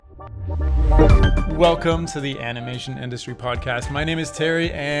Welcome to the Animation Industry Podcast. My name is Terry,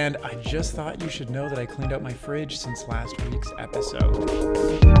 and I just thought you should know that I cleaned out my fridge since last week's episode.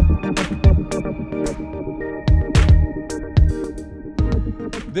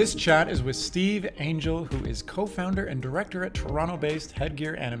 This chat is with Steve Angel, who is co-founder and director at Toronto-based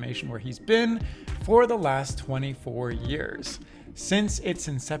Headgear Animation, where he's been for the last 24 years. Since its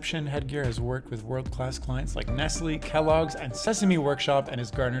inception, Headgear has worked with world-class clients like Nestle, Kellogg's, and Sesame Workshop, and has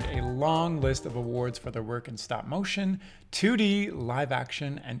garnered a long list of awards for their work in stop motion, 2D, live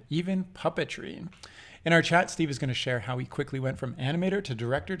action, and even puppetry. In our chat, Steve is going to share how he quickly went from animator to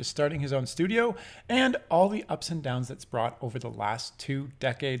director to starting his own studio, and all the ups and downs that's brought over the last 2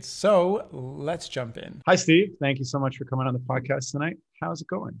 decades. So let's jump in. Hi, Steve. Thank you so much for coming on the podcast tonight. How's it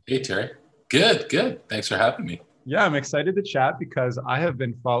going? Hey, Terry. Good. Thanks for having me. Yeah, I'm excited to chat because I have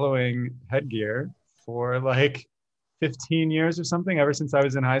been following Headgear for like 15 years or something, ever since I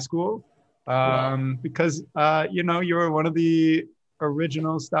was in high school. Wow. Because, you were one of the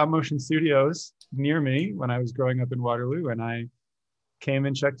original stop motion studios near me when I was growing up in Waterloo, and I came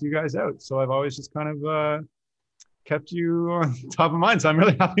and checked you guys out. So I've always just kind of kept you on top of mind. So I'm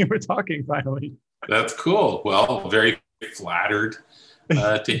really happy we're talking finally. That's cool. Well, very flattered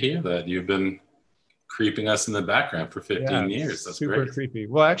to hear that you've been creeping us in the background for 15 years. That's super great. Creepy.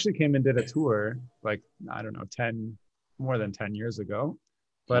 Well, I actually came and did a tour like, I don't know, more than 10 years ago.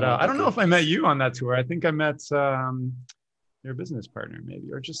 But I don't know if I met you on that tour. I think I met your business partner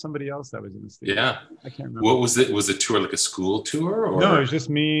maybe, or just somebody else that was in the studio. Yeah. I can't remember. What was it? Was the tour like a school tour? Or? No, it was just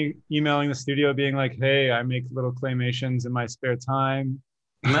me emailing the studio being like, hey, I make little claymations in my spare time.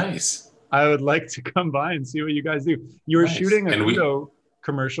 Nice. I would like to come by and see what you guys do. You were shooting a video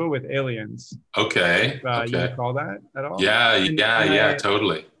commercial with aliens. Okay. You recall that at all? Yeah,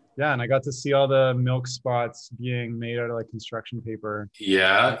 totally. Yeah, and I got to see all the milk spots being made out of like construction paper.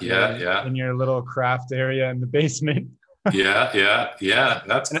 Yeah. In your little craft area in the basement. Yeah.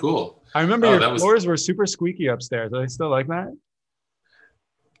 That's cool. I remember your floors were super squeaky upstairs. Are they still like that?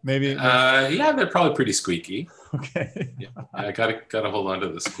 Maybe. Yeah, they're probably pretty squeaky. Okay. Yeah, I gotta hold on to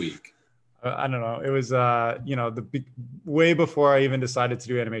the squeak. I don't know. It was, way before I even decided to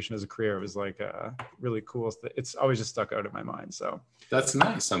do animation as a career. It was like really cool. It's always just stuck out in my mind. So that's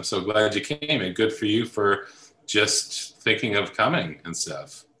nice. I'm so glad you came, and good for you for just thinking of coming and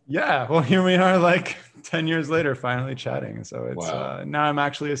stuff. Yeah. Well, here we are like 10 years later, finally chatting. So it's now I'm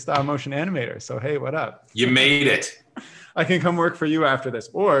actually a stop motion animator. So, hey, what up? You made it. I can come work for you after this,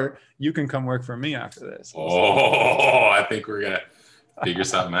 or you can come work for me after this. Oh, I think we're going to figure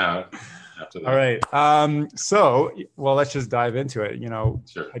something out. All right. Let's just dive into it.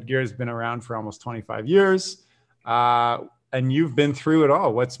 Sure. Headgear has been around for almost 25 years, and you've been through it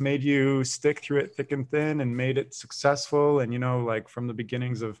all. What's made you stick through it thick and thin and made it successful? And, like from the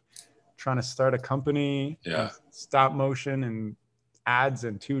beginnings of trying to start a company, stop motion and ads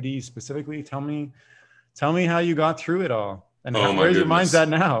and 2D specifically. Tell me how you got through it all, and where's your mind's at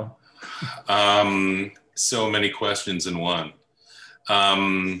now? So many questions in one.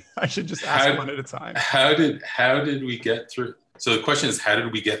 I should just ask one at a time. How did we get through? So the question is, how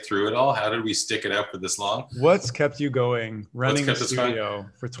did we get through it all? How did we stick it out for this long? What's kept you going, running a studio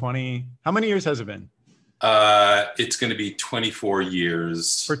for 20? How many years has it been? It's going to be 24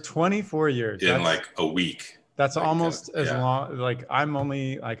 years. For 24 years. In like a week. That's almost as long. Like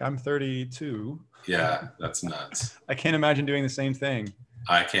I'm 32. Yeah, that's nuts. I can't imagine doing the same thing.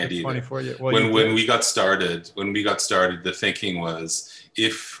 I can't either. 24 years. Well, when we got started, the thinking was,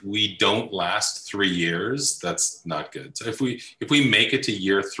 if we don't last 3 years, that's not good. So if we make it to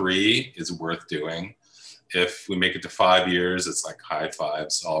year 3, it's worth doing. If we make it to 5 years, it's like high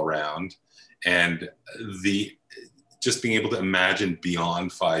fives all around. And just being able to imagine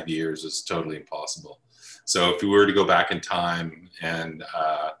beyond 5 years is totally impossible. So if we were to go back in time and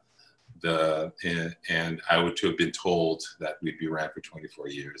I would to have been told that we'd be around for 24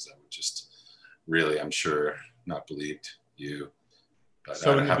 years, I would just really, I'm sure, not believed you. But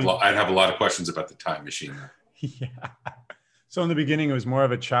so I'd have a lot of questions about the time machine. Yeah. So in the beginning, it was more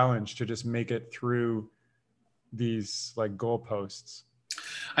of a challenge to just make it through these like goalposts.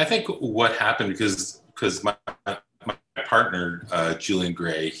 I think what happened, because my partner, Julian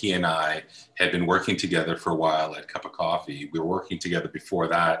Gray, he and I had been working together for a while at Cup of Coffee. We were working together before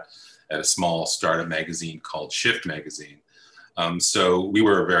that at a small startup magazine called Shift Magazine. So we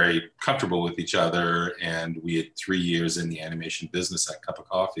were very comfortable with each other, and we had 3 years in the animation business at Cup of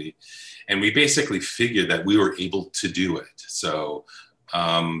Coffee. And we basically figured that we were able to do it. So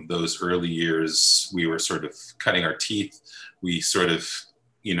those early years, we were sort of cutting our teeth. We sort of,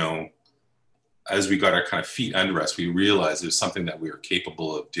 as we got our kind of feet under us, we realized it was something that we were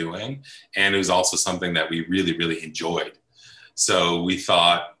capable of doing. And it was also something that we really, really enjoyed. So we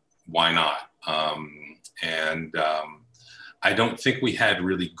thought, why not? I don't think we had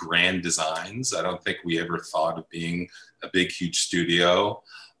really grand designs. I don't think we ever thought of being a big, huge studio.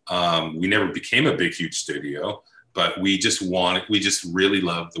 We never became a big, huge studio, but we just really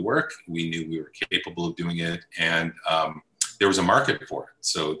loved the work. We knew we were capable of doing it, and there was a market for it.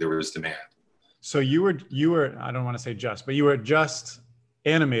 So there was demand. So you were, I don't want to say just, but you were just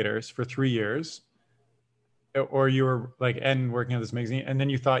animators for 3 years, or you were like, and working on this magazine, and then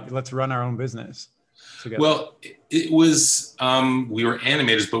you thought, let's run our own business together. Well, it was, we were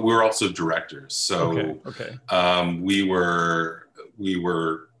animators, but we were also directors. So okay. We were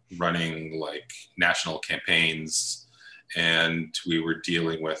running like national campaigns, and we were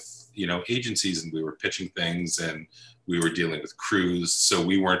dealing with, agencies, and we were pitching things, and we were dealing with crews. So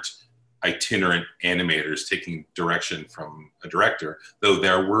we weren't itinerant animators taking direction from a director, though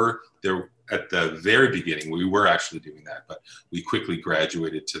there at the very beginning, we were actually doing that, but we quickly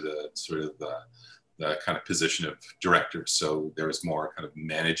graduated to the sort of the kind of position of director. So there was more kind of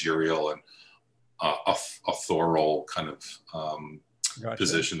managerial and authorial kind of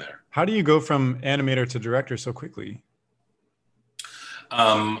position there. How do you go from animator to director so quickly?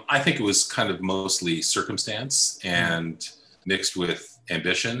 I think it was kind of mostly circumstance and mixed with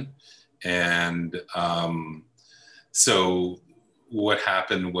ambition. And so what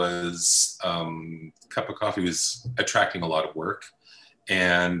happened was Cup of Coffee was attracting a lot of work.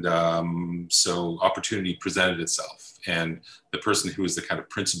 And so opportunity presented itself. And the person who was the kind of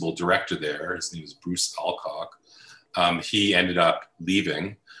principal director there, his name was Bruce Alcock, he ended up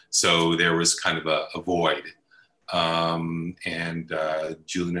leaving. So there was kind of a void.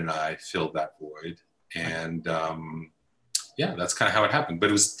 Julian and I filled that void. And yeah, that's kind of how it happened. But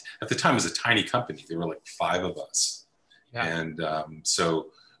it was, at the time, it was a tiny company. There were like 5 of us. Yeah. And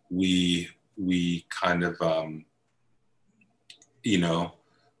so we kind of,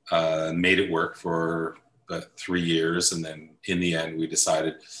 made it work for about 3 years. And then in the end, we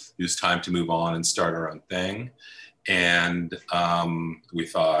decided it was time to move on and start our own thing. And we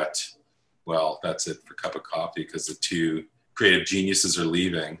thought, well, that's it for Cup of Coffee, because the 2 creative geniuses are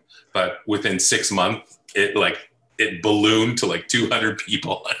leaving. But within 6 months, it ballooned to like 200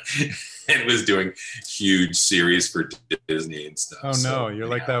 people. It was doing huge series for Disney and stuff. Oh no, you're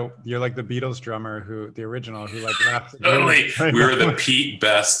like the Beatles drummer the original who like left. Totally. We were the Pete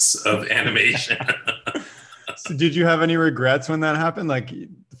Bests of animation. So did you have any regrets when that happened? Like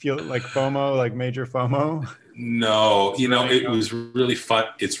feel like FOMO, like major FOMO? No, it was really fun.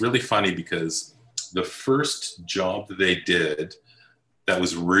 It's really funny because the first job that they did that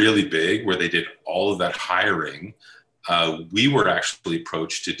was really big, where they did all of that hiring, we were actually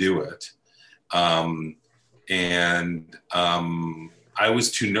approached to do it. We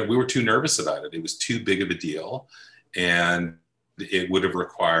were too nervous about it. It was too big of a deal, and it would have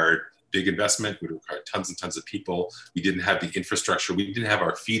required big investment, would have required tons and tons of people. We didn't have the infrastructure. We didn't have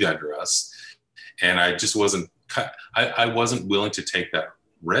our feet under us. And I just wasn't willing to take that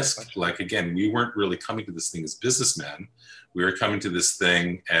risk. Like, again, we weren't really coming to this thing as businessmen. We were coming to this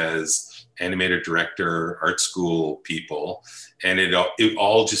thing as animator, director, art school people. And it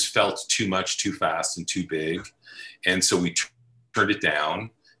all just felt too much, too fast, and too big. And so we turned it down,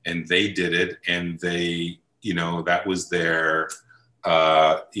 and they did it. And they, that was their,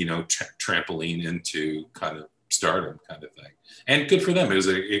 trampoline into kind of stardom kind of thing. And good for them. It was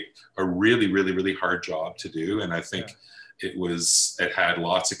a really, really, really hard job to do. And I think it had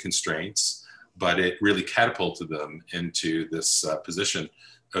lots of constraints, but it really catapulted them into this position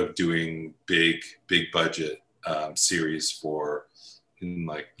of doing big budget series for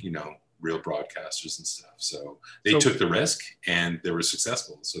real broadcasters and stuff. So they took the risk, and they were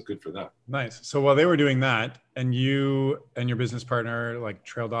successful. So good for them. Nice. So while they were doing that, and you and your business partner like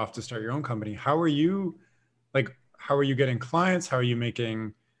trailed off to start your own company, how are you getting clients? How are you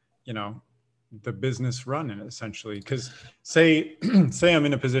making, the business run essentially? Because say I'm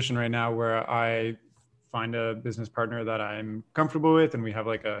in a position right now where I find a business partner that I'm comfortable with, and we have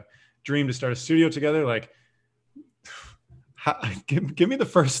like a dream to start a studio together. Like, give me the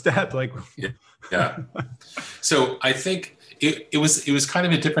first step. Like, yeah. So I think it was kind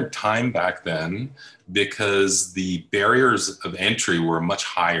of a different time back then, because the barriers of entry were much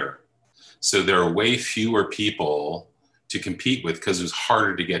higher. So there are way fewer people to compete with because it was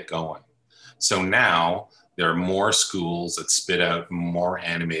harder to get going. So now there are more schools that spit out more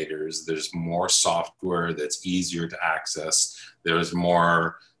animators. There's more software that's easier to access. There's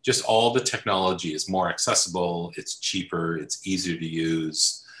more, just all the technology is more accessible. It's cheaper. It's easier to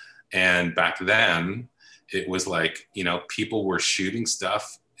use. And back then it was like, you know, people were shooting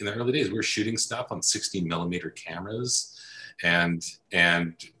stuff in the early days. We were shooting stuff on 16 millimeter cameras, and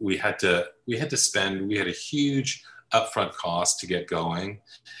we had to spend, we had a huge upfront cost to get going.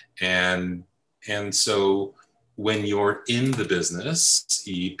 And so when you're in the business,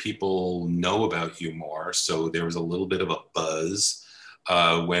 people know about you more. So there was a little bit of a buzz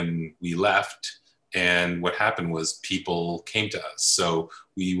when we left. And what happened was people came to us. So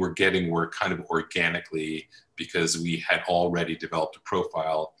we were getting work kind of organically because we had already developed a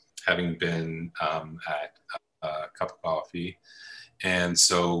profile, having been at Cup of Coffee. And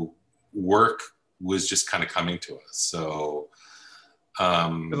so work was just kind of coming to us. So,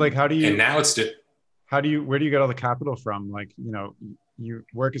 like, how do you, and now it's, where do you get all the capital from? Like, you know,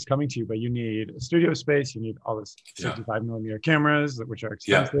 work is coming to you, but you need a studio space. You need all this 65 millimeter cameras, which are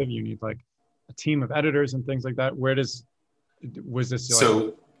expensive. Yeah. You need like a team of editors and things like that. Was this?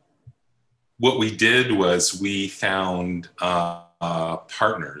 So what we did was we found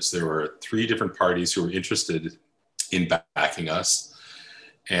partners. There were 3 different parties who were interested in backing us.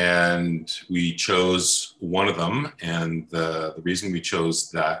 And we chose one of them. And the reason we chose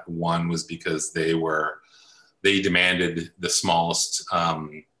that one was because they demanded the smallest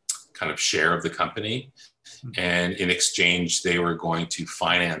kind of share of the company. And in exchange, they were going to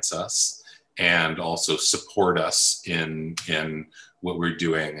finance us and also support us in what we're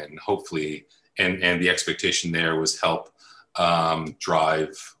doing. And hopefully, and the expectation there was help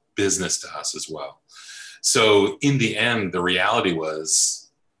drive business to us as well. So in the end, the reality was,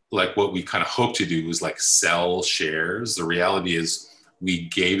 like, what we kind of hoped to do was like sell shares. The reality is we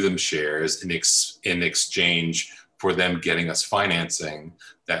gave them shares in exchange for them getting us financing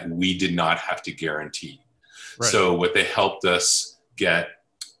that we did not have to guarantee. Right. So what they helped us get,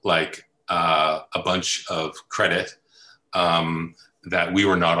 like a bunch of credit that we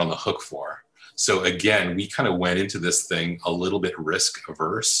were not on the hook for. So again, we kind of went into this thing a little bit risk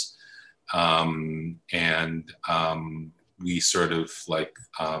averse. We sort of like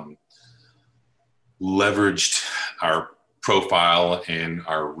leveraged our profile and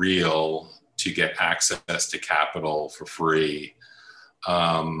our reel to get access to capital for free.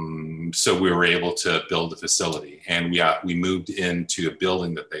 So we were able to build a facility, and we moved into a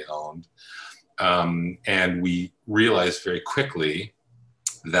building that they owned. And we realized very quickly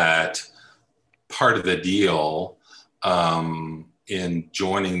that part of the deal in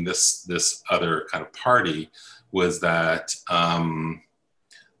joining this other kind of party was that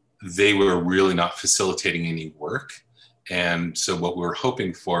they were really not facilitating any work. And so what we were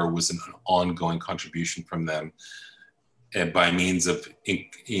hoping for was an ongoing contribution from them, and by means of,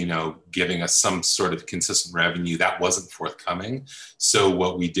 you know, giving us some sort of consistent revenue. That wasn't forthcoming. So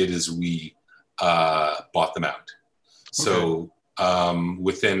what we did is we bought them out. Okay. So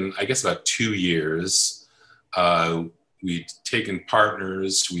within, I guess, about 2 years, we'd taken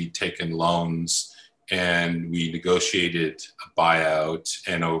partners, we'd taken loans, and we negotiated a buyout.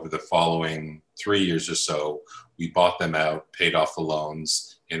 And over the following 3 years or so, we bought them out, paid off the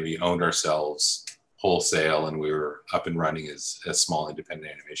loans, and we owned ourselves wholesale, and we were up and running as a small independent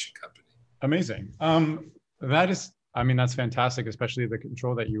animation company. Amazing. That's fantastic, especially the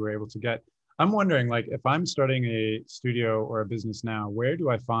control that you were able to get. I'm wondering, like, if I'm starting a studio or a business now, where do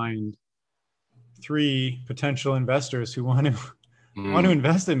I find 3 potential investors who want to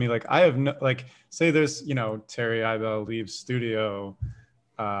invest in me? Like, I have no, like, say there's, you know, Terry Eibel leaves studio.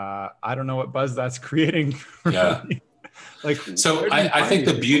 I don't know what buzz that's creating. Yeah. Like, so I think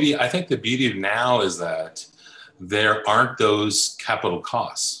the beauty of now is that there aren't those capital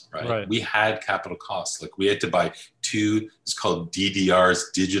costs, right? We had capital costs. Like, we had to buy 2, it's called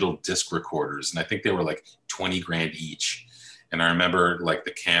DDRs, digital disc recorders. And I think they were like 20 grand each. And I remember, like,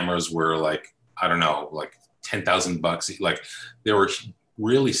 the cameras were like, I don't know, like $10,000. Like, there were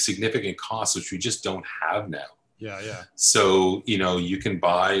really significant costs, which we just don't have now. Yeah. Yeah. So, you know, you can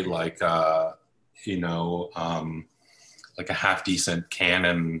buy like, like a half decent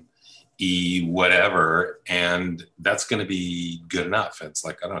Canon E whatever, and that's going to be good enough. It's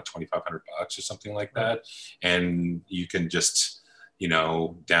like, I don't know, $2,500 or something like that. And you can just, you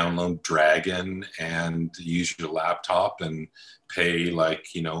know, download Dragon and use your laptop and pay,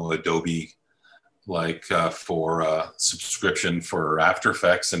 like, you know, Adobe, like for a subscription for After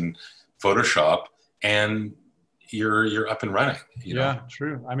Effects and Photoshop, and you're up and running. You know? Yeah,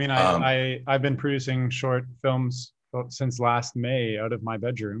 true. I mean, I've been producing short films since last May out of my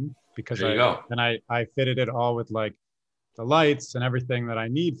bedroom, because I fitted it all with like the lights and everything that I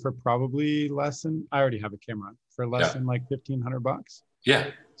need for probably less than, I already have a camera for less than like $1,500.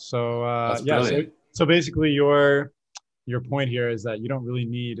 Yeah. So so basically your your point here is that you don't really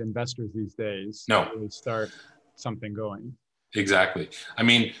need investors these days No. to really start something going. Exactly. I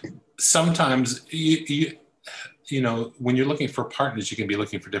mean, sometimes you know, when you're looking for partners, you can be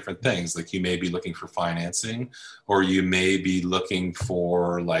looking for different things. Like you may be looking for financing, or you may be looking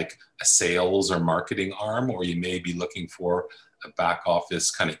for like a sales or marketing arm, or you may be looking for a back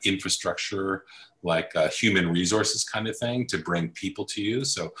office kind of infrastructure, like a human resources kind of thing to bring people to you.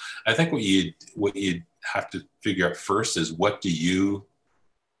 So I think what you'd have to figure out first is, what do you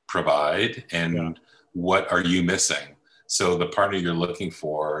provide, and what are you missing? So the partner you're looking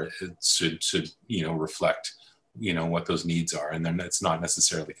for, it should you know, reflect, you know, what those needs are, and then it's not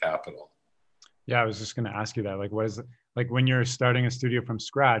necessarily capital. Yeah, I was just going to ask you that. Like, what is it like when you're starting a studio from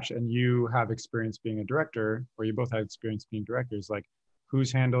scratch and you have experience being a director, or you both have experience being directors? Like,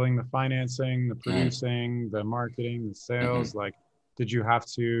 who's handling the financing, the producing, the marketing, the sales? Like, did you have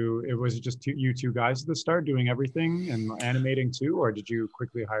to? It was just you two guys at the start doing everything and animating too, or did you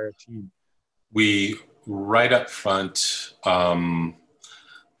quickly hire a team? We right up front.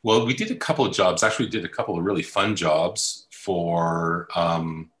 Well, we did a couple of jobs. Actually, we did a couple of really fun jobs for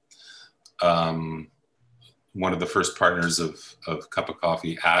one of the first partners of Cup of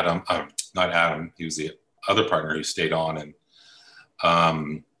Coffee, Adam. Not Adam. He was the other partner who stayed on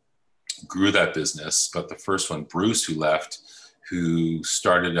and grew that business. But the first one, Bruce, who left, who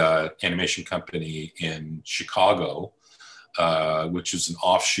started an animation company in Chicago, which is an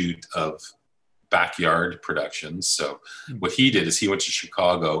offshoot of Backyard Productions. So what he did is he went to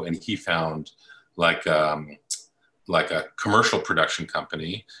Chicago and he found like a commercial production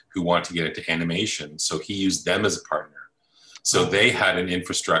company who wanted to get into animation. So he used them as a partner. So they had an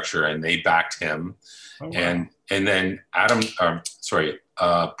infrastructure and they backed him. Oh, wow. And then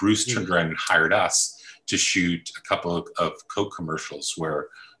Bruce turned around and hired us to shoot a couple of Coke commercials, where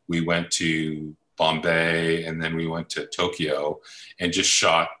we went to Bombay and then we went to Tokyo and just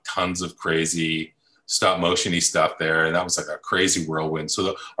shot tons of crazy stop motion-y stuff there. And that was like a crazy whirlwind.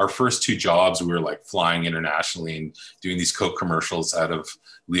 So our first two jobs, we were like flying internationally and doing these Coke commercials out of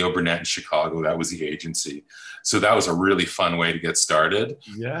Leo Burnett in Chicago. That was the agency. So that was a really fun way to get started.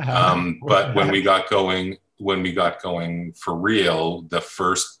 Yeah. But when we got going for real, the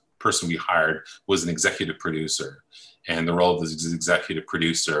first person we hired was an executive producer. And the role of this executive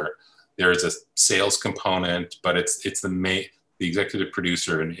producer, there's a sales component, but it's the executive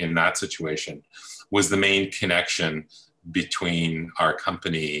producer in that situation was the main connection between our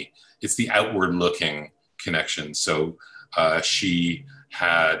company. It's the outward looking connection. So she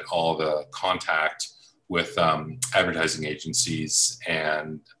had all the contact with advertising agencies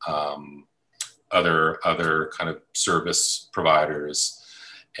and other kind of service providers.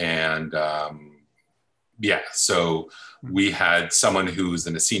 And so we had someone who was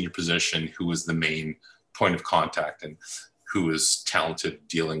in a senior position who was the main point of contact and who was talented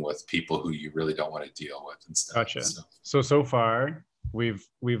dealing with people who you really don't want to deal with and stuff. Gotcha. So far we've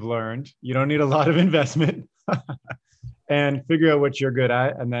learned you don't need a lot of investment and figure out what you're good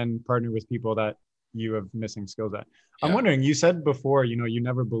at, and then partner with people that you have missing skills at. Yeah. I'm wondering, you said before, you know, you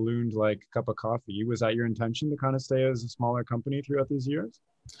never ballooned like Cup of Coffee. Was that your intention to kind of stay as a smaller company throughout these years?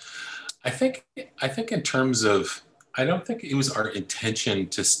 I think in terms of, I don't think it was our intention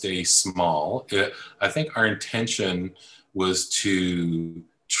to stay small. I think our intention was to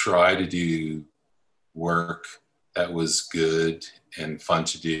try to do work that was good and fun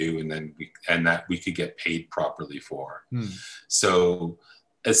to do, and that we could get paid properly for. So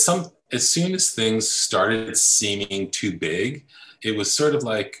as soon as things started seeming too big, it was sort of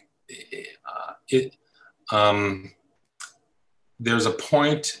like there's a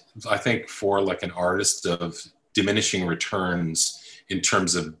point, I think, for like an artist of diminishing returns in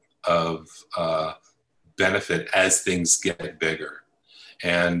terms of benefit as things get bigger.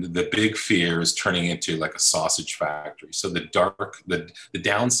 And the big fear is turning into like a sausage factory. So the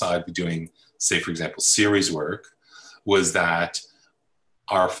downside of doing, say, for example, series work was that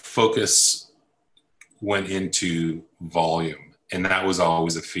our focus went into volume. And that was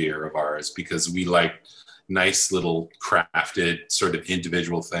always a fear of ours, because we like nice little crafted sort of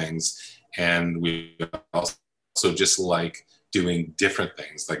individual things. And we also just like doing different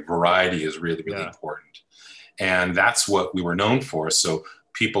things. Like variety is really, really important. And that's what we were known for. So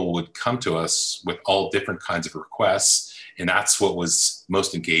people would come to us with all different kinds of requests. And that's what was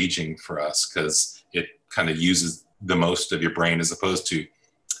most engaging for us, because it kind of uses the most of your brain, as opposed to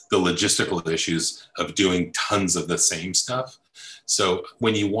the logistical issues of doing tons of the same stuff. So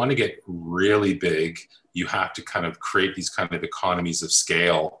when you want to get really big, you have to kind of create these kind of economies of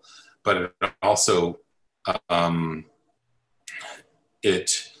scale, but it also,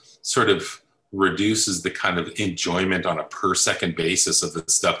 it sort of reduces the kind of enjoyment on a per second basis of the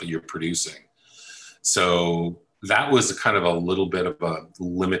stuff that you're producing. So that was kind of a little bit of a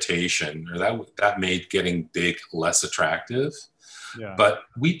limitation, or that made getting big less attractive. Yeah. But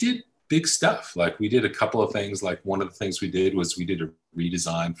we did big stuff. Like we did a couple of things. Like one of the things we did was we did a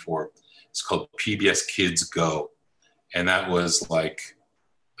redesign for, it's called PBS Kids Go. And that was like,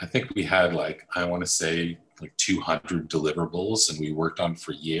 I think we had like, I want to say like 200 deliverables, and we worked on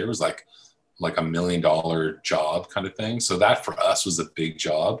for years, like $1 million job kind of thing. So that for us was a big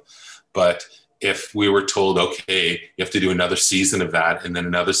job. But if we were told, okay, you have to do another season of that and then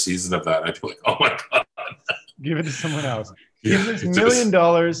another season of that, I'd be like, oh my God. Give it to someone else. Yeah, Give this $1 million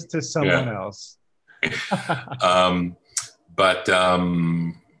to someone else. But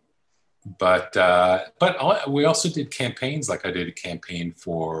we also did campaigns. Like I did a campaign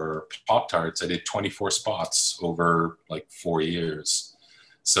for Pop-Tarts. I did 24 spots over like 4 years.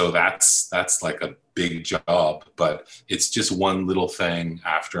 So that's like a big job, but it's just one little thing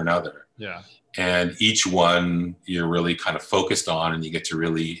after another. Yeah. And each one you're really kind of focused on, and you get to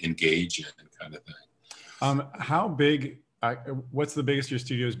really engage in, kind of thing. How big, what's the biggest your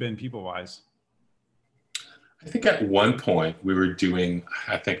studio's been people-wise? I think at one point we were doing,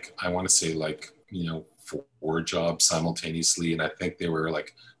 I want to say like, 4 jobs simultaneously. And I think there were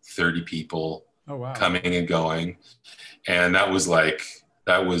like 30 people coming and going. And that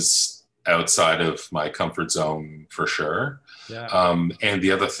was outside of my comfort zone for sure. Yeah. And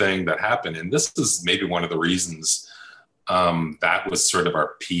the other thing that happened, and this is maybe one of the reasons that was sort of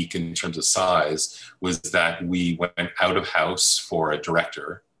our peak in terms of size, was that we went out of house for a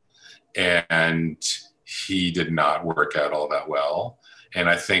director, and he did not work out all that well. And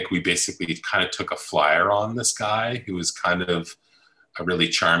I think we basically kind of took a flyer on this guy who was kind of a really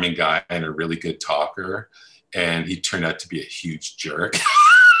charming guy and a really good talker. And he turned out to be a huge jerk.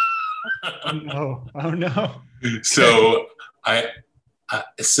 Oh no. So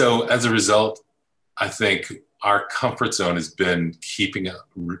so as a result, I think our comfort zone has been keeping it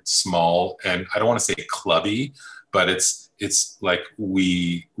small, and I don't want to say clubby, but it's like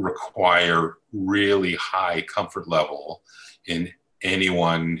we require really high comfort level in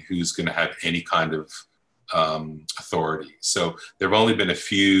anyone who's going to have any kind of authority. So there have only been a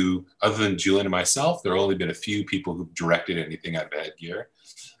few, other than Julian and myself, there have only been a few people who've directed anything out of Headgear.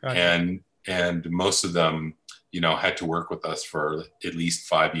 Gotcha. And most of them, had to work with us for at least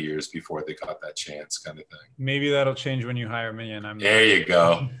 5 years before they got that chance, kind of thing. Maybe that'll change when you hire me, and there you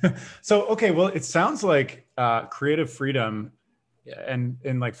go. So, okay, well, it sounds like creative freedom and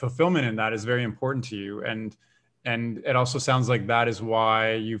like fulfillment in that is very important to you. And it also sounds like that is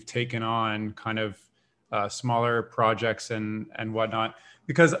why you've taken on kind of smaller projects and whatnot.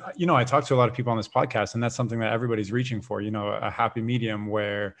 Because, I talk to a lot of people on this podcast, and that's something that everybody's reaching for, a happy medium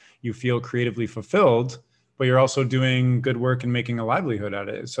where you feel creatively fulfilled, but you're also doing good work and making a livelihood out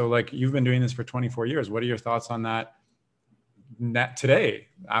of it. So like, you've been doing this for 24 years. What are your thoughts on that today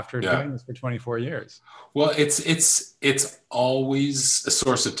after doing this for 24 years? Well, it's always a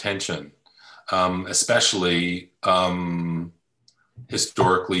source of tension, especially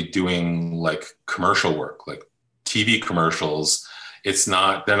historically doing like commercial work, like TV commercials.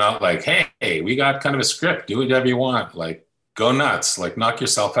 They're not like, hey, we got kind of a script, do whatever you want, like go nuts, like knock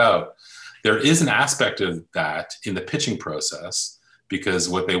yourself out. There is an aspect of that in the pitching process, because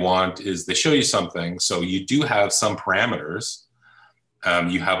what they want is they show you something. So you do have some parameters.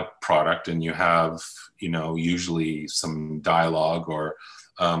 You have a product, and you have, usually some dialogue or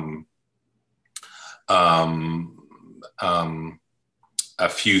a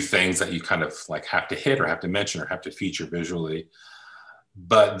few things that you kind of like have to hit or have to mention or have to feature visually.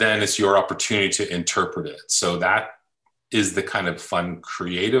 But then it's your opportunity to interpret it. So that is the kind of fun,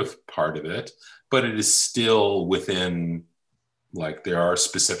 creative part of it, but it is still within, like, there are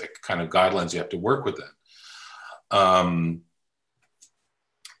specific kind of guidelines you have to work within.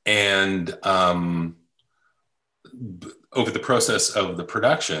 Over the process of the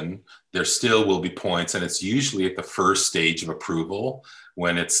production, there still will be points, and it's usually at the first stage of approval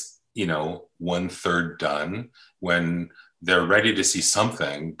when it's, 1/3 done, when they're ready to see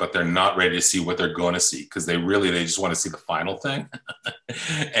something, but they're not ready to see what they're going to see, because they just want to see the final thing.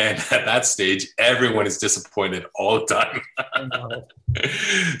 And at that stage, everyone is disappointed all the time.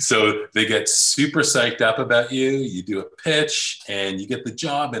 So they get super psyched up about you. You do a pitch and you get the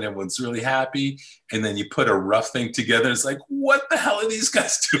job and everyone's really happy. And then you put a rough thing together. It's like, what the hell are these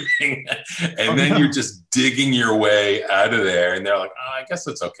guys doing? And then you're just digging your way out of there. And they're like, oh, I guess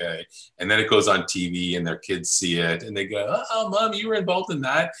that's okay. And then it goes on TV and their kids see it and they go, oh, Mom, you were involved in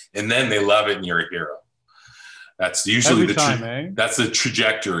that. And then they love it and you're a hero. That's usually Every time, eh? that's the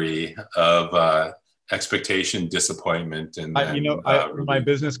trajectory of expectation, disappointment, and then My relief.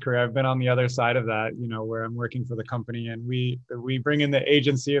 business career, I've been on the other side of that, where I'm working for the company and we bring in the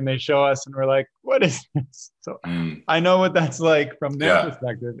agency and they show us and we're like, what is this? So I know what that's like from their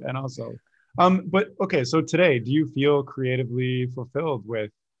perspective. And also, but okay, so today, do you feel creatively fulfilled with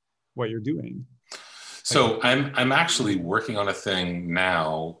what you're doing? So I'm actually working on a thing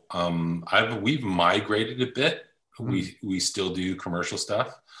now. We've migrated a bit. We still do commercial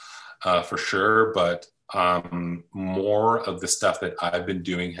stuff for sure, but more of the stuff that I've been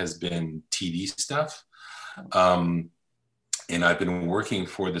doing has been TV stuff. And I've been working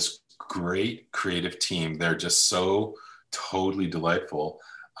for this great creative team. They're just so totally delightful.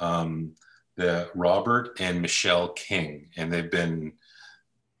 The Robert and Michelle King, and they've been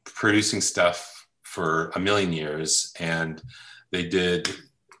producing stuff for a million years. And they did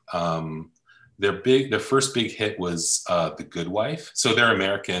their first big hit was The Good Wife. So they're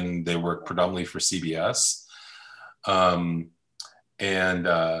American. They work predominantly for CBS.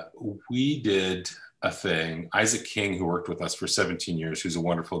 We did a thing. Isaac King, who worked with us for 17 years, who's a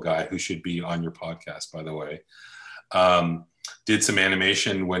wonderful guy, who should be on your podcast, by the way, did some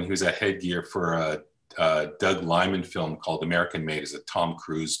animation when he was at Headgear for a Doug Liman film called American Made. It's a Tom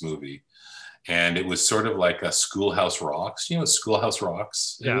Cruise movie. And it was sort of like a Schoolhouse Rocks. You know, Schoolhouse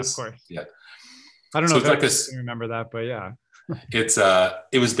Rocks? Yeah, of course. Yeah. I don't know if I can remember that, but yeah.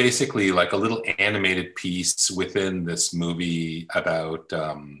 It was basically like a little animated piece within this movie about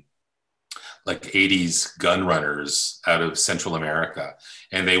like 80s gun runners out of Central America.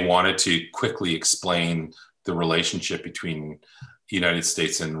 And they wanted to quickly explain the relationship between United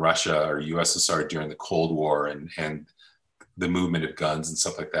States and Russia or USSR during the Cold War and the movement of guns and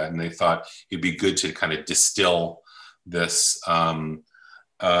stuff like that. And they thought it'd be good to kind of distill this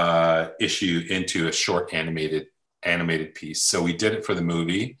issue into a short animated piece. So we did it for the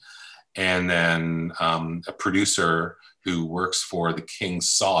movie. And then a producer who works for the Kings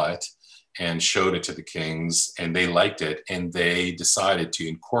saw it and showed it to the Kings, and they liked it. And they decided to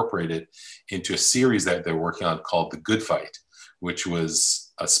incorporate it into a series that they're working on called The Good Fight, which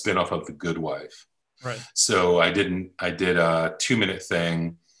was a spinoff of The Good Wife. Right. So I did a 2-minute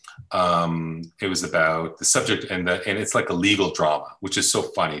thing. It was about the subject and it's like a legal drama, which is so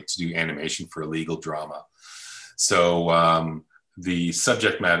funny to do animation for a legal drama. So the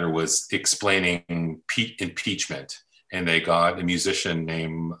subject matter was explaining impeachment, and they got a musician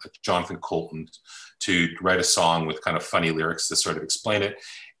named Jonathan Colton to write a song with kind of funny lyrics to sort of explain it.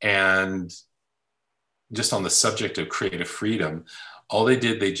 And just on the subject of creative freedom,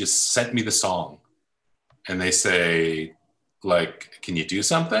 they just sent me the song. And they say, like, can you do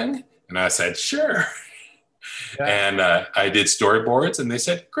something? And I said, sure. Yeah. And I did storyboards, and they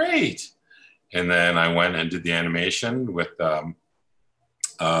said, great. And then I went and did the animation with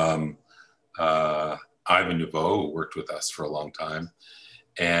Ivan Nouveau, who worked with us for a long time.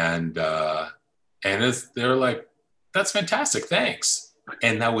 And they're like, that's fantastic, thanks.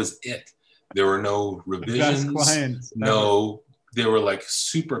 And that was it. There were no revisions. No, they were like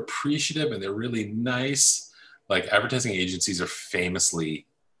super appreciative, and they're really nice. Like, advertising agencies are famously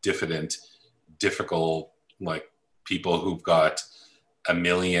difficult, like people who've got a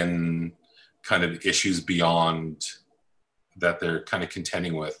million kind of issues beyond that they're kind of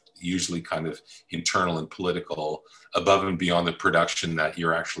contending with, usually kind of internal and political, above and beyond the production that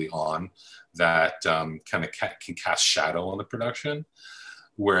you're actually on, that kind of can cast shadow on the production.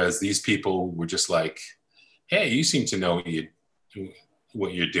 Whereas these people were just like, hey, you seem to know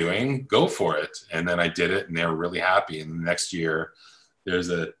what you're doing, go for it. And then I did it, and they were really happy. And the next year there's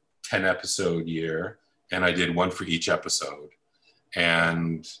a 10 episode year, and I did one for each episode,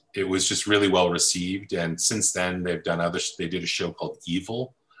 and it was just really well received. And since then they did a show called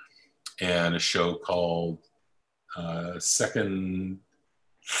Evil, and a show called Second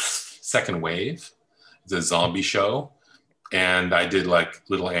Wave, the zombie show. And I did like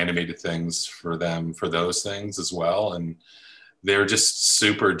little animated things for them for those things as well. And they're just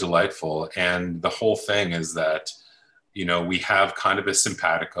super delightful. And the whole thing is that, we have kind of a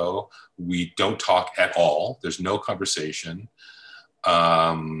simpatico. We don't talk at all. There's no conversation.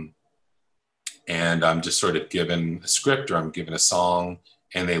 And I'm just sort of given a script, or I'm given a song,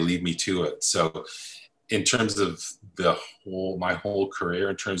 and they lead me to it. So in terms of my whole career,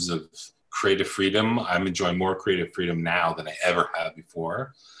 in terms of creative freedom, I'm enjoying more creative freedom now than I ever have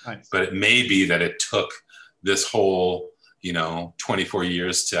before. Nice. But it may be that it took this whole 24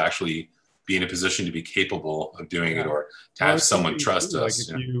 years to actually be in a position to be capable of doing it, or to have someone trust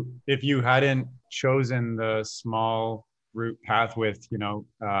us. Like if you hadn't chosen the small route path with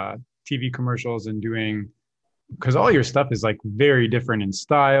TV commercials and doing because all your stuff is like very different in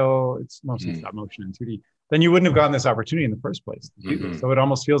style. It's mostly stop motion and 2D. Then you wouldn't have gotten this opportunity in the first place to do this. So it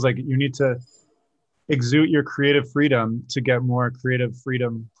almost feels like you need to exude your creative freedom to get more creative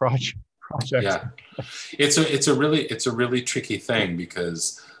freedom projects. Yeah, it's a really tricky thing,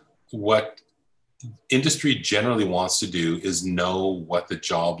 because what industry generally wants to do is know what the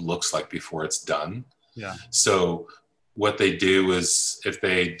job looks like before it's done. Yeah. So what they do is, if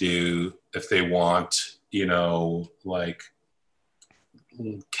they want, you know, like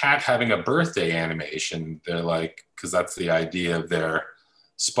cat having a birthday animation, they're like, because that's the idea of their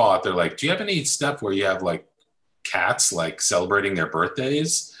spot, they're like, do you have any stuff where you have like cats like celebrating their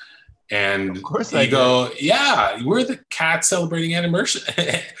birthdays? And of course you go, yeah, we're the cat celebrating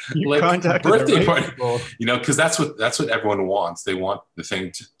anniversary, like birthday party, you know, because that's what everyone wants. They want the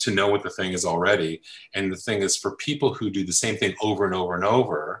thing to know what the thing is already. And the thing is, for people who do the same thing over and over and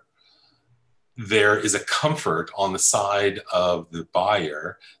over, there is a comfort on the side of the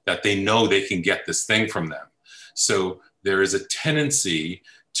buyer that they know they can get this thing from them. So there is a tendency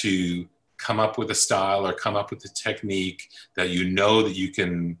to come up with a style or come up with a technique that you know that you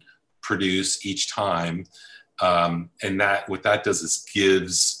can produce each time, and that what that does is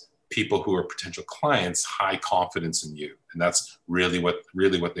gives people who are potential clients high confidence in you, and that's really what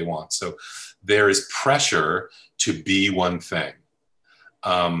they want. So there is pressure to be one thing,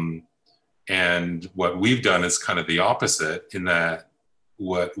 and what we've done is kind of the opposite, in that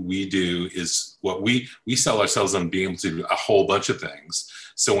what we do is we sell ourselves on being able to do a whole bunch of things.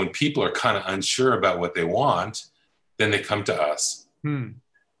 So when people are kind of unsure about what they want, then they come to us.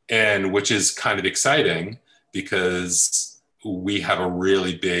 And which is kind of exciting, because we have a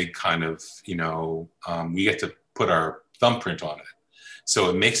really big kind of, you know, we get to put our thumbprint on it. So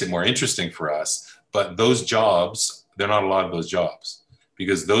it makes it more interesting for us. But those jobs, there are not a lot of those jobs,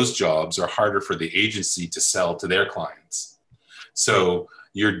 because those jobs are harder for the agency to sell to their clients. So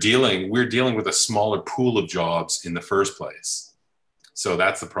we're dealing with a smaller pool of jobs in the first place. So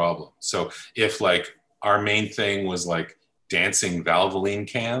that's the problem. So if like our main thing was like dancing Valvoline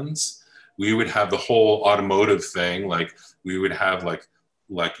cans, we would have the whole automotive thing. Like we would have like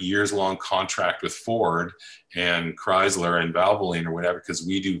years long contract with Ford and Chrysler and Valvoline or whatever, because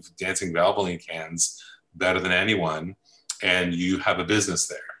we do dancing Valvoline cans better than anyone, and you have a business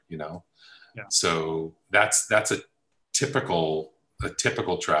there, you know? Yeah. So that's a typical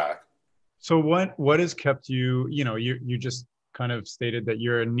track. So what has kept you, you know, you just kind of stated that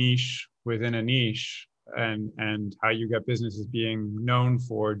you're a niche within a niche, and how you get business is being known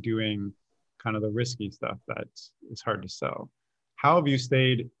for doing kind of the risky stuff that is hard to sell. How have you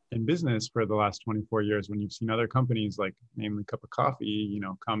stayed in business for the last 24 years when you've seen other companies, like namely Cup of Coffee, you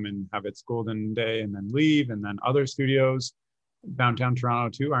know, come and have its golden day and then leave, and then other studios downtown Toronto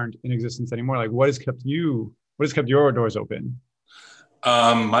too aren't in existence anymore? Like what has kept your doors open?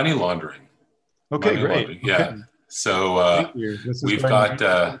 Money laundering. Okay, great. Laundering. Yeah. Okay. So we've got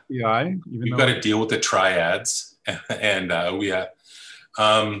to deal with the triads, and we have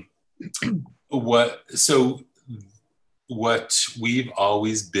what we've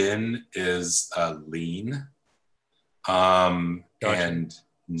always been is lean, Gotcha. And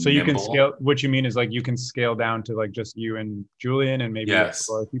so you can nimble. scale. What you mean is like you can scale down to like just you and Julian and maybe a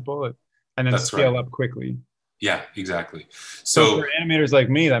couple other people, and then scale up quickly. Yeah, exactly. So for animators like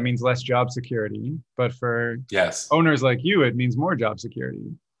me, that means less job security. But for owners like you, it means more job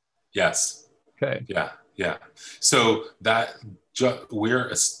security. Yes. Okay. Yeah. So that there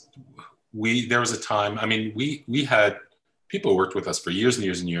was a time. I mean, we had people who worked with us for years and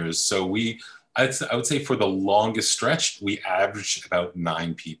years and years. So I would say for the longest stretch, we averaged about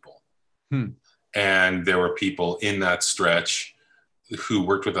 9 people. And there were people in that stretch who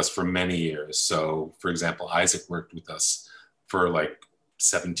worked with us for many years. So for example, Isaac worked with us for like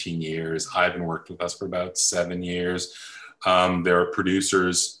 17 years. Ivan worked with us for about 7 years. There are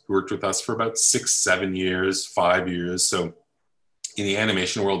producers who worked with us for about 6, 7 years, 5 years. So in the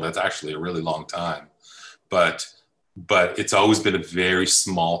animation world, that's actually a really long time, but it's always been a very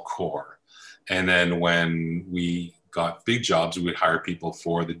small core. And then when we got big jobs, we would hire people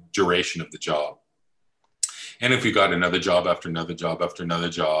for the duration of the job. And if we got another job after another job after another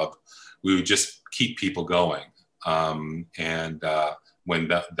job, we would just keep people going. When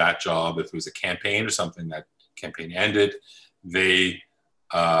that job, if it was a campaign or something, that campaign ended, they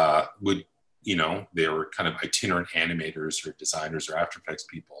would, you know, they were kind of itinerant animators or designers or After Effects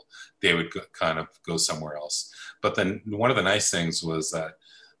people. They would kind of go somewhere else. But then one of the nice things was that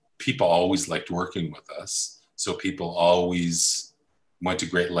people always liked working with us. So people always went to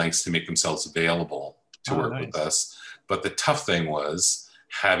great lengths to make themselves available to work with us. But the tough thing was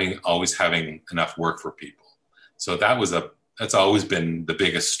always having enough work for people. So that's always been the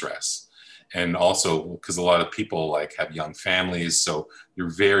biggest stress. And also because a lot of people like have young families, so you're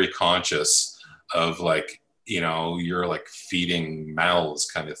very conscious of like, you're like feeding mouths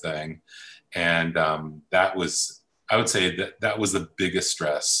kind of thing. And I would say that was the biggest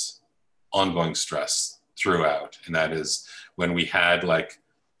stress, ongoing stress throughout. And that is when we had like,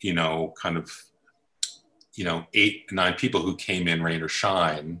 kind of, 8, 9 people who came in rain or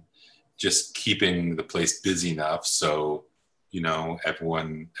shine, just keeping the place busy enough so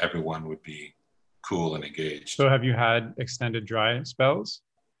everyone would be cool and engaged. So have you had extended dry spells?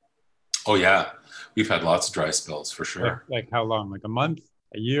 Oh yeah, we've had lots of dry spells for sure. Like how long? Like a month,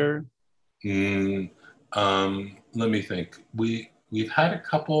 a year? Let me think. We've had a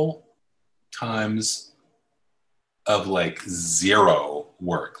couple times of like zero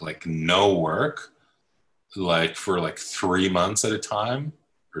work, like no work, like for like 3 months at a time,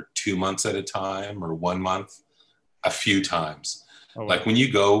 or 2 months at a time, or 1 month. A few times. Oh, wow. Like when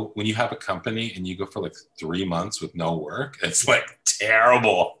you have a company and you go for like 3 months with no work, it's like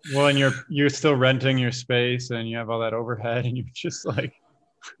terrible. Well, and you're still renting your space and you have all that overhead and you're just like.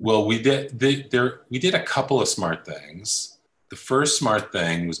 Well, we did a couple of smart things. The first smart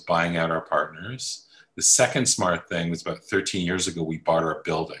thing was buying out our partners. The second smart thing was about 13 years ago, we bought our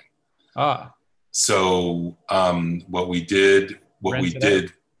building. So what we did,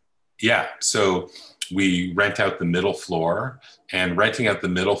 yeah. So we rent out the middle floor, and renting out the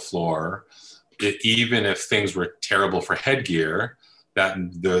middle floor, even if things were terrible for Headgear, that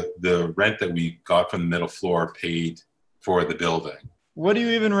the rent that we got from the middle floor paid for the building. What are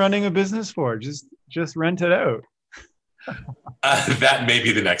you even running a business for? Just rent it out. That may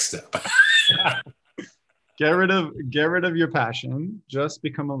be the next step. Get rid of your passion. Just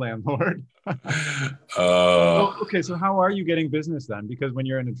become a landlord. Okay, so how are you getting business then? Because when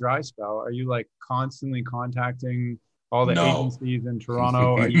you're in a dry spell, are you like constantly contacting all the agencies in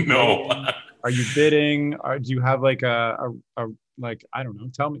Toronto? Are you Are you bidding? Do you have like a like, I don't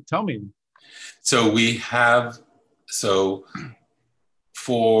know? Tell me. So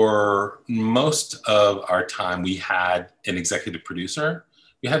for most of our time, we had an executive producer.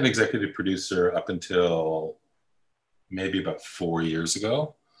 We had an executive producer up until maybe about 4 years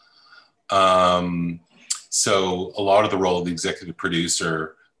ago. So a lot of the role of the executive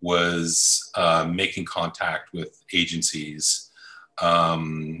producer was making contact with agencies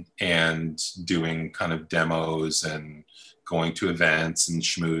and doing kind of demos and going to events and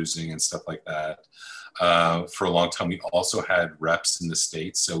schmoozing and stuff like that. For a long time, we also had reps in the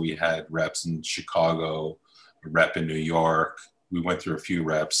States. So we had reps in Chicago, a rep in New York. We went through a few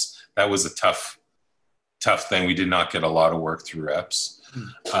reps. That was a tough thing. We did not get a lot of work through reps.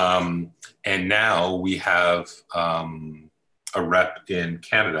 And now we have a rep in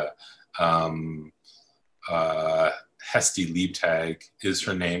Canada. Hesty Liebtag is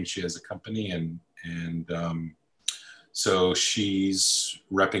her name. She has a company, and so she's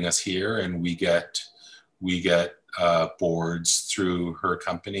repping us here, and we get boards through her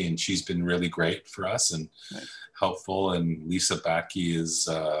company, and she's been really great for us and helpful. And Lisa Backey is,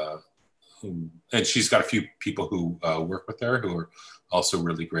 and she's got a few people who work with her who are also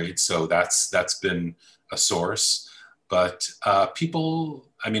really great. So that's been a source. But people,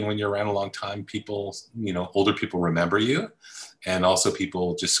 I mean, when you're around a long time, people, older people remember you, and also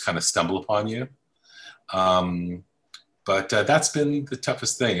people just kind of stumble upon you. But that's been the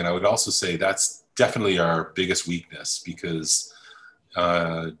toughest thing. And I would also say that's definitely our biggest weakness, because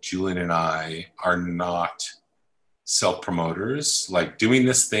Julian and I are not self-promoters. Like, doing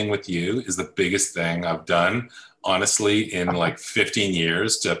this thing with you is the biggest thing I've done, honestly, in like 15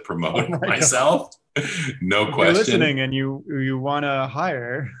 years to promote myself. No question. You're listening and you want to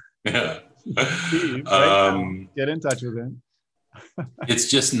hire Steve, right? Get in touch with him. It's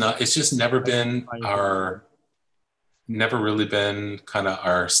just never really been kind of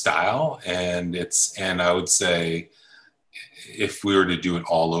our style. And I would say, if we were to do it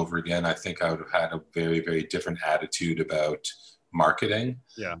all over again, I think I would have had a very, very different attitude about marketing.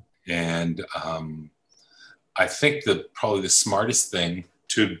 Yeah. And I think that probably the smartest thing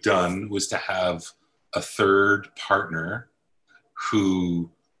to have done was to have a third partner who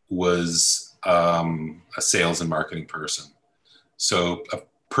was a sales and marketing person. So a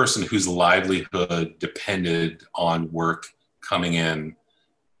person whose livelihood depended on work coming in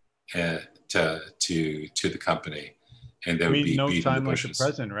to the company. And there would be no time like the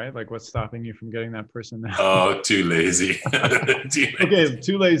present, right? Like, what's stopping you from getting that person now? Oh, too lazy. Okay,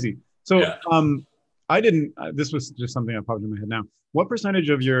 too lazy. So yeah. I didn't, this was just something that popped in my head now. What percentage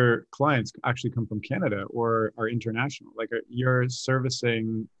of your clients actually come from Canada or are international? Like you're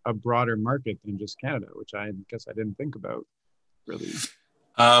servicing a broader market than just Canada, which I guess I didn't think about really.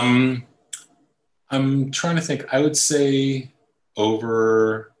 I'm trying to think. I would say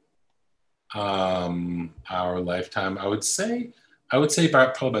over our lifetime, I would say probably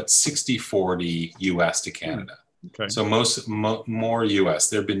about 60-40 US to Canada. Okay. So more US.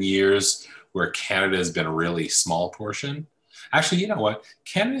 There have been years where Canada has been a really small portion. Actually, you know what?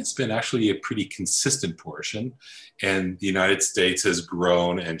 Canada's been actually a pretty consistent portion, and the United States has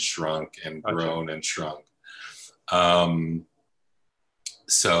grown and shrunk and grown and shrunk.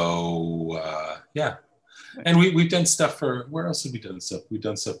 Yeah. And we've done stuff for, where else have we done stuff? We've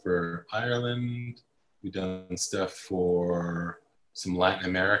done stuff for Ireland. We've done stuff for some Latin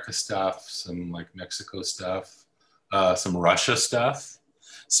America stuff, some like Mexico stuff, some Russia stuff.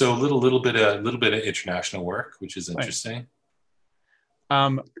 So a little bit of international work, which is interesting.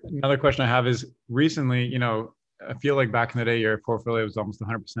 Another question I have is recently, you know, I feel like back in the day, your portfolio was almost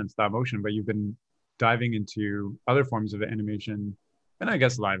 100% stop motion, but you've been diving into other forms of animation and I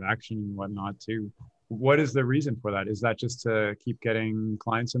guess live action and whatnot too. What is the reason for that? Is that just to keep getting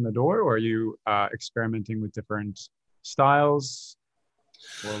clients in the door, or are you experimenting with different styles?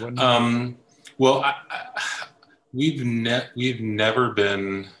 Or whatnot? Well, we've never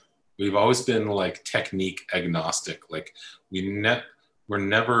been. We've always been like technique agnostic. Like we're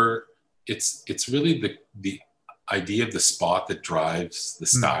never. It's really the idea of the spot that drives the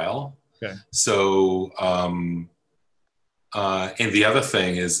style. Okay. So. And the other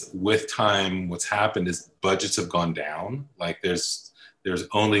thing is, with time, what's happened is budgets have gone down. Like there's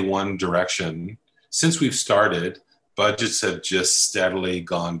only one direction. Since we've started, budgets have just steadily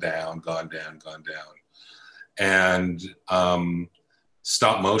gone down. And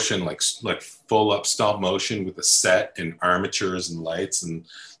stop motion, like full up stop motion with a set and armatures and lights and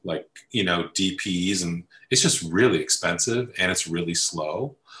like, you know, DPs, and it's just really expensive and it's really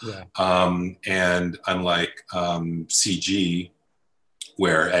slow. Yeah. And unlike CG,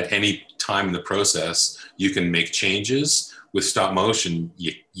 where at any time in the process you can make changes, with stop motion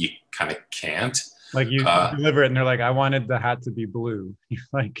you kind of can't. Like you deliver it and they're like, I wanted the hat to be blue. You're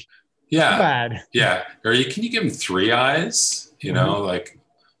like, yeah, bad. Yeah. Or can you give him 3 eyes? You know, like.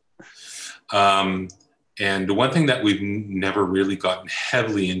 And the one thing that we've never really gotten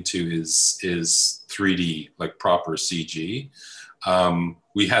heavily into is 3D, like proper CG.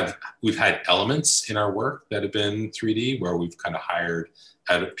 We've had elements in our work that have been 3D, where we've kind of hired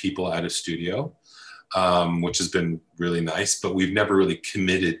people out of studio, which has been really nice. But we've never really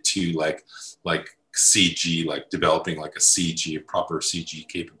committed to like CG, like developing like a proper CG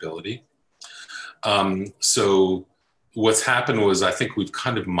capability. So what's happened was, I think we've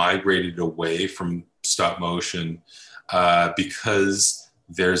kind of migrated away from stop motion because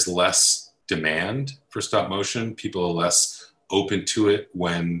there's less demand for stop motion. People are less open to it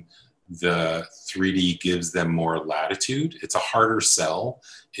when the 3D gives them more latitude. It's a harder sell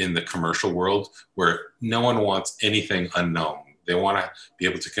in the commercial world, where no one wants anything unknown. They want to be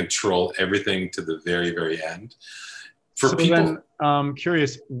able to control everything to the very, very end. For people, then,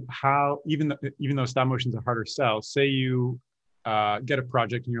 curious how, even though stop motion is a harder sell, say you get a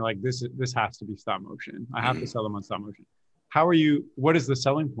project and you're like, this has to be stop motion. I have to sell them on stop motion. What is the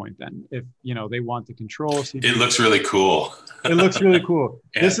selling point then? If, you know, they want to control CG, it looks really cool. It looks really cool.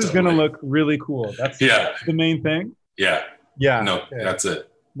 Yeah, this is going to look really cool. That's the main thing. Yeah. No, okay. That's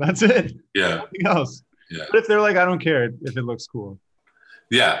it. That's it. Yeah. Nothing else. Yeah. But if they're like, I don't care if it looks cool.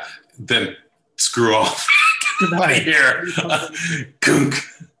 Yeah. Then screw off. Get out of here.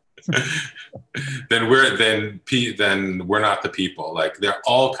 Then we're not the people. Like, there are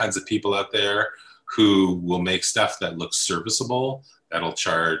all kinds of people out there who will make stuff that looks serviceable, that'll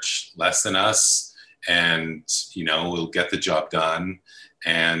charge less than us, and, you know, we'll get the job done.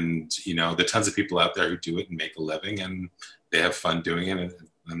 And, you know, there are tons of people out there who do it and make a living, and they have fun doing it,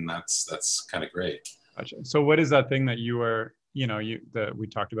 and that's kind of great. Gotcha. So what is that thing that you are, you know, we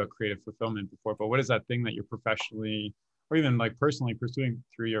talked about creative fulfillment before, but what is that thing that you're professionally or even like personally pursuing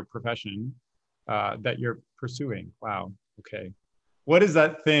through your profession that you're pursuing? Wow. Okay. What is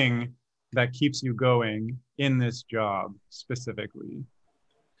that thing that keeps you going in this job specifically?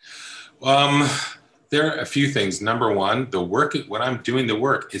 There are a few things. Number one, the work, when I'm doing the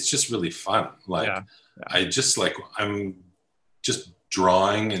work, it's just really fun. Like, I'm just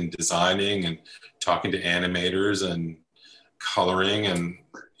drawing and designing and talking to animators and coloring and,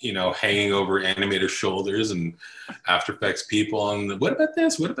 you know, hanging over animator shoulders and After Effects people. And what about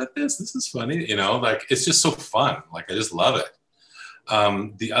this? What about this? This is funny. You know, like, it's just so fun. Like, I just love it.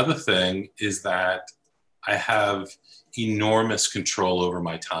 The other thing is that I have enormous control over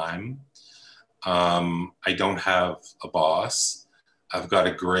my time. I don't have a boss. I've got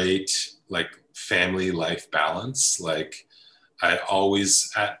a great like family life balance. Like I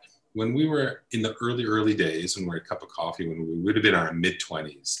always when we were in the early days, when we were a cup of coffee, when we would have been in our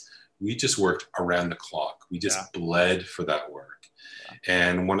mid-20s, we just worked around the clock. We just bled for that work.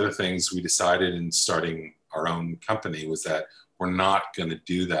 And one of the things we decided in starting our own company was that we're not going to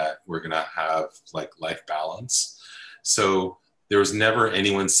do that. We're going to have like life balance. So there was never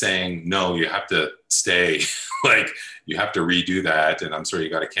anyone saying, no, you have to stay, like you have to redo that. And I'm sorry, you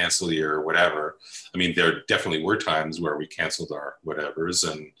got to cancel your whatever. I mean, there definitely were times where we canceled our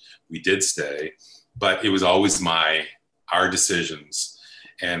whatevers and we did stay, but it was always our decisions.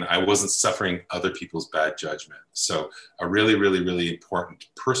 And I wasn't suffering other people's bad judgment. So a really, really, really important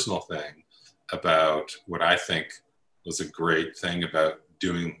personal thing about what I think was a great thing about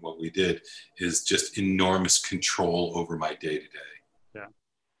doing what we did is just enormous control over my day to day. Yeah.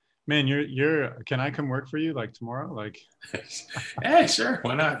 Man, can I come work for you like tomorrow? Like, hey, sure.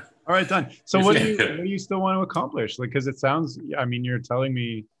 Why not? All right, done. So what do you still want to accomplish? Like, cause it sounds, I mean, you're telling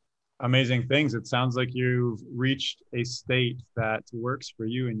me amazing things. It sounds like you've reached a state that works for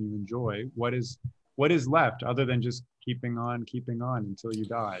you and you enjoy. What is left other than just keeping on until you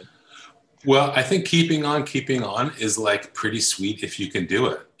die? Well, I think keeping on is like pretty sweet if you can do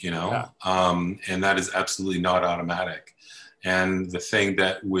it, you know, and that is absolutely not automatic. And the thing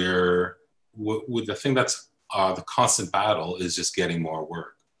that the thing that's the constant battle is just getting more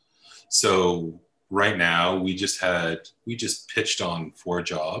work. So right now we just pitched on 4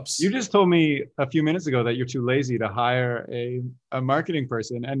 jobs. You just told me a few minutes ago that you're too lazy to hire a marketing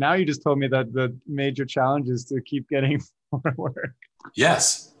person. And now you just told me that the major challenge is to keep getting more work.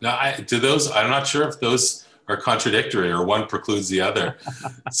 Yes. Now, I'm not sure if those are contradictory or one precludes the other.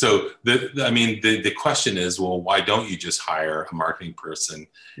 So, the question is, well, why don't you just hire a marketing person?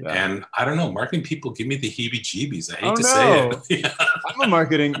 Yeah. And I don't know, marketing people give me the heebie-jeebies. I hate to say it. Yeah. I'm a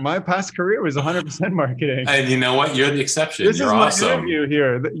marketing. My past career was 100% marketing. And you know what? You're the exception. This You're is my interview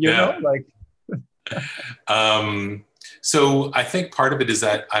here. You know, like. So I think part of it is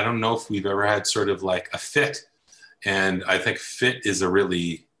that I don't know if we've ever had sort of like a fit. And I think fit is a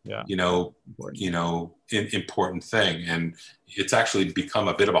really, important thing. And it's actually become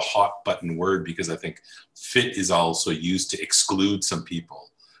a bit of a hot button word because I think fit is also used to exclude some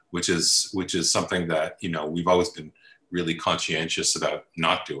people, which is something that, we've always been really conscientious about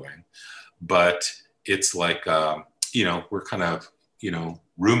not doing. But it's like, we're kind of,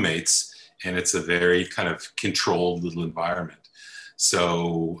 roommates, and it's a very kind of controlled little environment.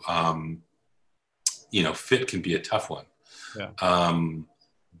 So, fit can be a tough one. Yeah.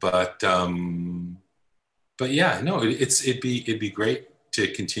 But yeah, no, it'd be great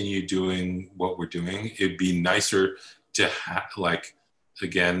to continue doing what we're doing. It'd be nicer to have, like,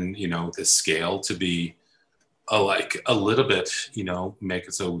 again, the scale to be a little bit, make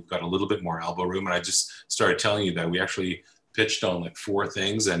it so we've got a little bit more elbow room. And I just started telling you that we actually pitched on like 4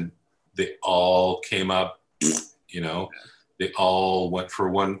 things and they all came up, they all went for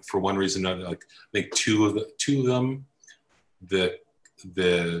one reason or another. Like I think two of them, the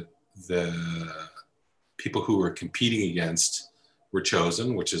people who were competing against were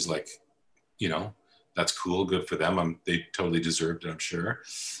chosen, which is like, that's cool, good for them. They totally deserved it, I'm sure.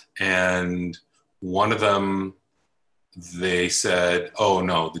 And one of them, they said, oh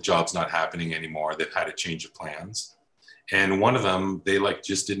no, the job's not happening anymore. They've had a change of plans. And one of them, they like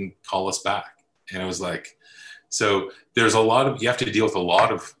just didn't call us back. And it was like, so there's you have to deal with a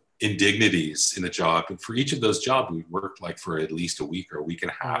lot of indignities in the job. And for each of those jobs, we worked like for at least a week or a week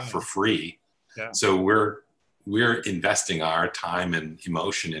and a half for free. Yeah. So we're investing our time and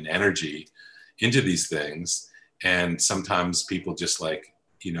emotion and energy into these things. And sometimes people just like,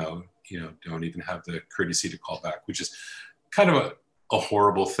 don't even have the courtesy to call back, which is kind of a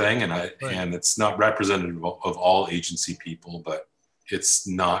horrible thing. And it's not representative of all agency people, but it's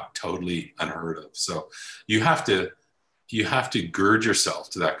not totally unheard of. So you have to gird yourself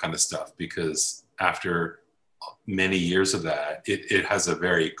to that kind of stuff, because after many years of that, it has a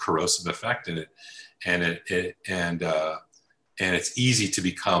very corrosive effect in it. And it's easy to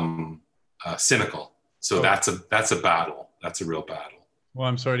become cynical. So that's a battle. That's a real battle. Well,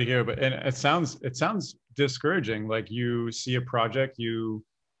 I'm sorry to hear, but it sounds discouraging. Like you see a project, you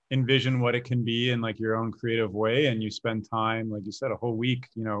envision what it can be in like your own creative way, and you spend time, like you said, a whole week,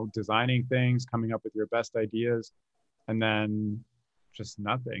 designing things, coming up with your best ideas, and then just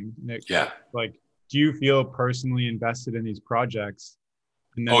nothing. Yeah. Like, do you feel personally invested in these projects?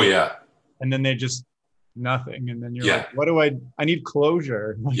 And then oh yeah. And then they just nothing. And then you're Yeah. like, I need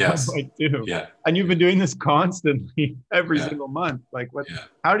closure. Like, Yes. what do I do? Yeah. And you've been doing this constantly every Yeah. single month. Like, what, Yeah.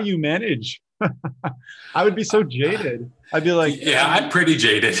 how do you manage? I would be so jaded. I'd be like, Yeah, I'm pretty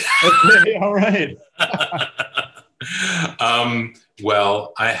jaded. okay, all right.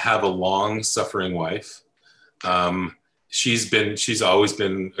 Well, I have a long suffering wife. She's always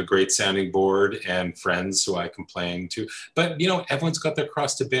been a great sounding board and friends who I complain to, but everyone's got their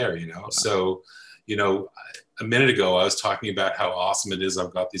cross to bear, So, a minute ago, I was talking about how awesome it is.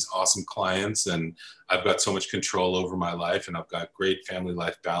 I've got these awesome clients and I've got so much control over my life and I've got great family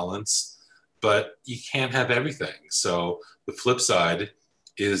life balance, but you can't have everything. So the flip side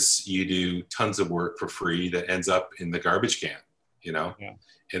is you do tons of work for free that ends up in the garbage can, Yeah.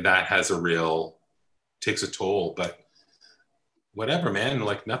 and that takes a toll, but whatever, man,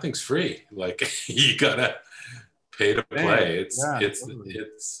 like nothing's free. Like you gotta pay to play.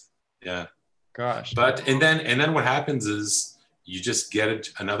 It's yeah. Gosh. But and then what happens is you just get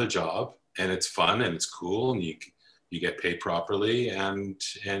another job and it's fun and it's cool and you get paid properly and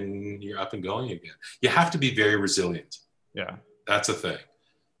you're up and going again. You have to be very resilient. Yeah. That's a thing.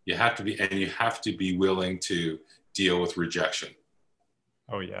 You have to be willing to deal with rejection.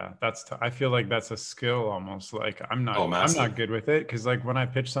 Oh yeah, I feel like that's a skill almost. Like I'm not good with it because like when I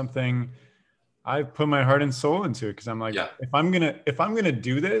pitch something, I put my heart and soul into it because I'm like, if I'm gonna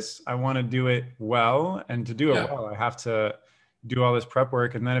do this, I want to do it well, and to do it well, I have to do all this prep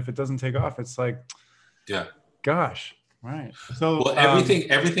work, and then if it doesn't take off, it's like, gosh, right. So well,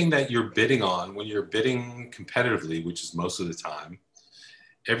 everything that you're bidding on when you're bidding competitively, which is most of the time.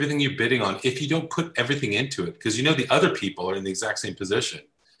 Everything you're bidding on, if you don't put everything into it, because the other people are in the exact same position,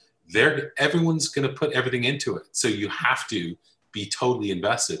 everyone's going to put everything into it. So you have to be totally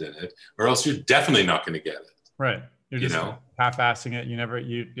invested in it, or else you're definitely not going to get it. Right. You're just half-assing it.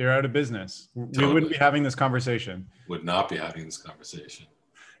 You're out of business. Totally. We wouldn't be having this conversation. Would not be having this conversation.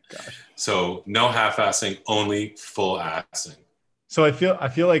 Gosh. So no half-assing, only full-assing. So I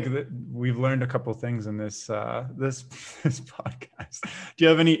feel like we've learned a couple things in this this podcast. Do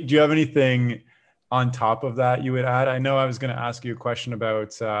you have anything on top of that you would add? I know I was going to ask you a question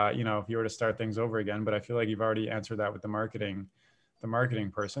about if you were to start things over again, but I feel like you've already answered that with the marketing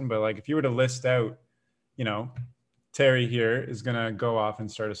person. But like if you were to list out, Terry here is going to go off and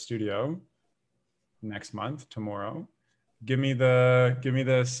start a studio next month, tomorrow. Give me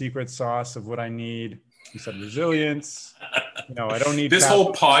the secret sauce of what I need. You said resilience. I don't need this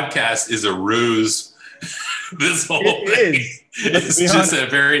whole podcast is a ruse. This whole thing is just a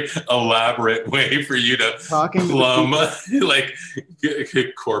very elaborate way for you to plumb like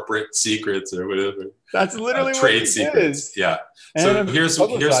corporate secrets or whatever. That's literally trade secrets. Yeah. So here's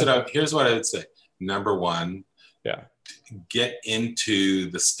what I would say. Number one, get into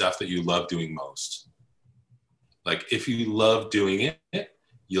the stuff that you love doing most. Like if you love doing it,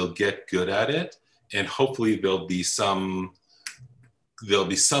 you'll get good at it. And hopefully there'll be some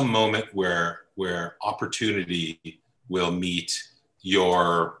moment where opportunity will meet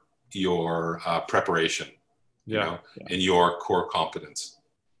your preparation, and your core competence.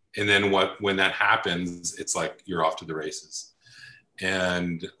 And then when that happens, it's like you're off to the races.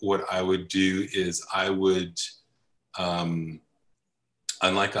 And what I would do is I would,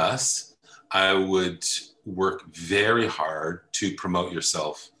 unlike us, I would work very hard to promote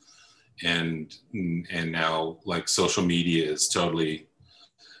yourself. And now like social media is totally,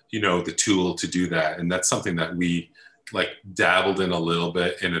 the tool to do that. And that's something that we like dabbled in a little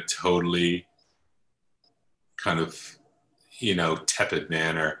bit in a totally kind of, tepid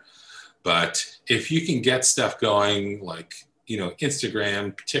manner. But if you can get stuff going, like,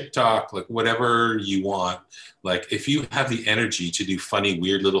 Instagram, TikTok, like whatever you want, like if you have the energy to do funny,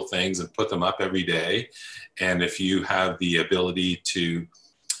 weird little things and put them up every day. And if you have the ability to,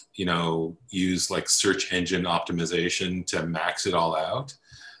 use like search engine optimization to max it all out,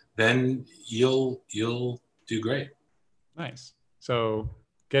 then you'll do great. Nice. So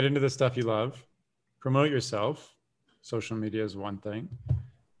get into the stuff you love, promote yourself. Social media is one thing.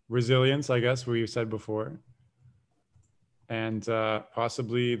 Resilience, I guess, we said before, and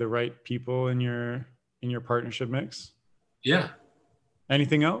possibly the right people in your partnership mix. Yeah.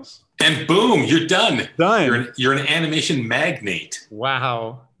 Anything else? And boom, you're done. Done. You're an animation magnate.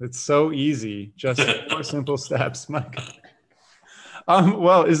 Wow. It's so easy. Just 4 simple steps, Mike.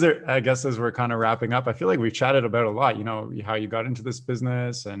 Well, I guess as we're kind of wrapping up, I feel like we've chatted about a lot, how you got into this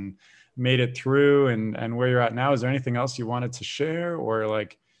business and made it through and where you're at now. Is there anything else you wanted to share or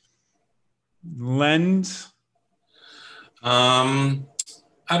like lend? I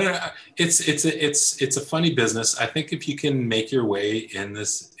I don't know. It's a funny business. I think if you can make your way in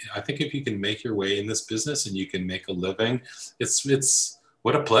this, business and you can make a living, it's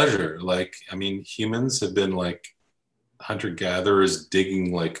what a pleasure. Like, I mean, humans have been like hunter-gatherers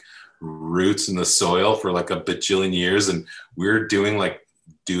digging like roots in the soil for like a bajillion years, and we're doing like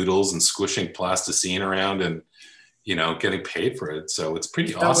doodles and squishing plasticine around and, you know, getting paid for it. So it's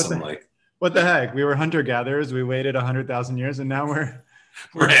pretty awesome. What the heck? We were hunter-gatherers. We waited 100,000 years, and now we're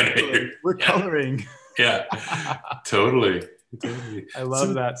coloring. Yeah, totally. I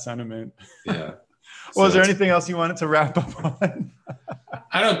love that sentiment. Yeah. Well, is there anything else you wanted to wrap up on?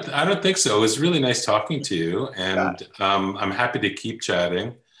 I don't think so. It was really nice talking to you, and I'm happy to keep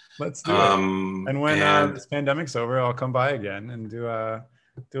chatting. Let's do it. And when this pandemic's over, I'll come by again and do a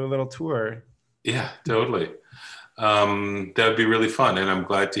little tour. Yeah, totally. That would be really fun, and I'm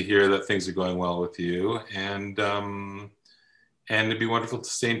glad to hear that things are going well with you. And it'd be wonderful to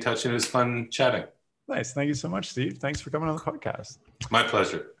stay in touch. And it was fun chatting. Nice. Thank you so much, Steve. Thanks for coming on the podcast. My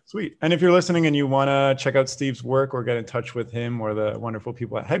pleasure. Sweet. And if you're listening and you want to check out Steve's work or get in touch with him or the wonderful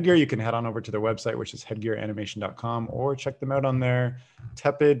people at Headgear, you can head on over to their website, which is headgearanimation.com, or check them out on their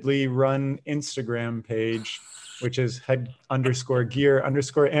tepidly run Instagram page, which is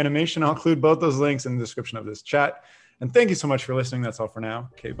head_gear_animation. I'll include both those links in the description of this chat. And thank you so much for listening. That's all for now.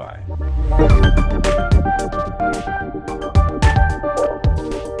 Okay, bye.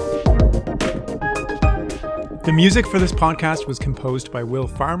 The music for this podcast was composed by Will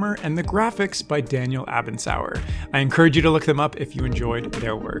Farmer and the graphics by Daniel Abensauer. I encourage you to look them up if you enjoyed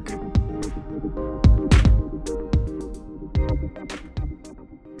their work.